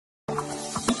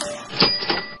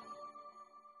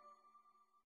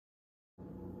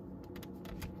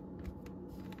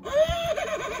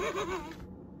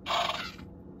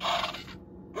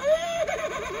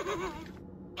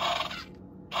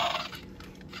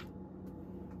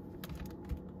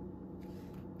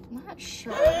I'm not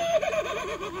sure.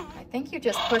 I think you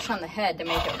just push on the head to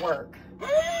make it work.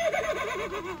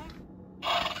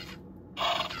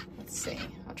 Let's see.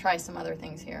 I'll try some other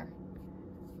things here.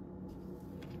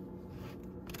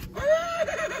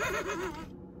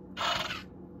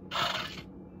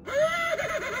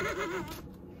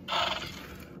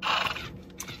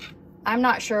 I'm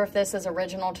not sure if this is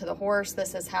original to the horse.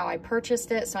 This is how I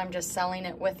purchased it, so I'm just selling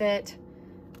it with it.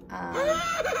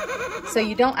 So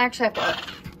you don't actually have to...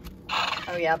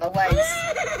 Oh yeah, the legs.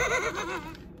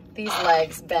 These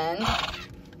legs bend.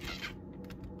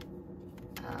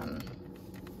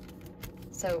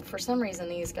 So for some reason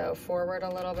these go forward a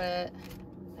little bit,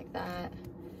 like that.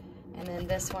 And then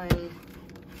this one,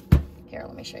 here,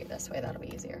 let me show you this way, that'll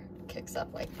be easier. Kicks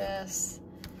up like this.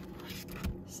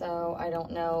 So I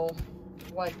don't know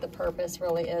what the purpose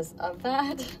really is of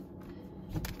that,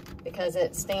 because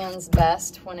it stands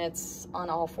best when it's on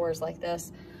all fours like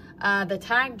this. The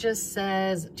tag just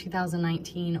says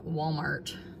 2019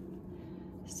 Walmart.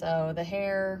 So the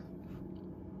hair,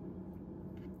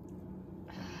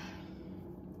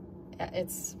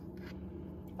 it's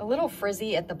a little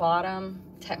frizzy at the bottom,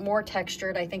 more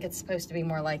textured. I think it's supposed to be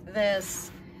more like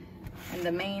this. And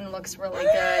the mane looks really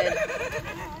good.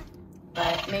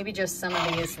 But maybe just some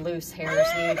of these loose hairs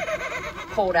need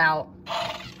pulled out.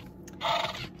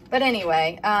 But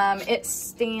anyway, it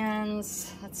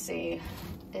stands, let's see,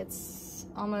 it's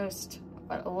almost,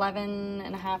 what,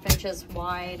 11.5 inches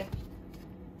wide.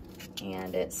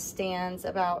 And it stands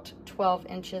about 12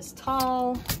 inches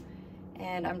tall.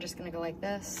 And I'm just gonna go like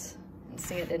this and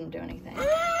see it didn't do anything.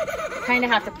 You kind of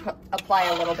have to apply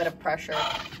a little bit of pressure.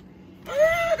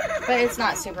 But it's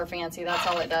not super fancy, that's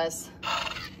all it does.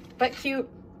 But cute.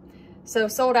 So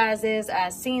sold as is,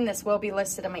 as seen. This will be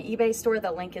listed in my eBay store.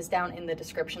 The link is down in the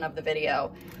description of the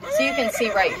video. So you can see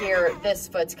right here, this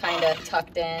foot's kind of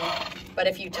tucked in, but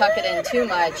if you tuck it in too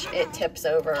much, it tips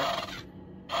over.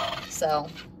 So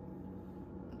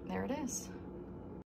there it is.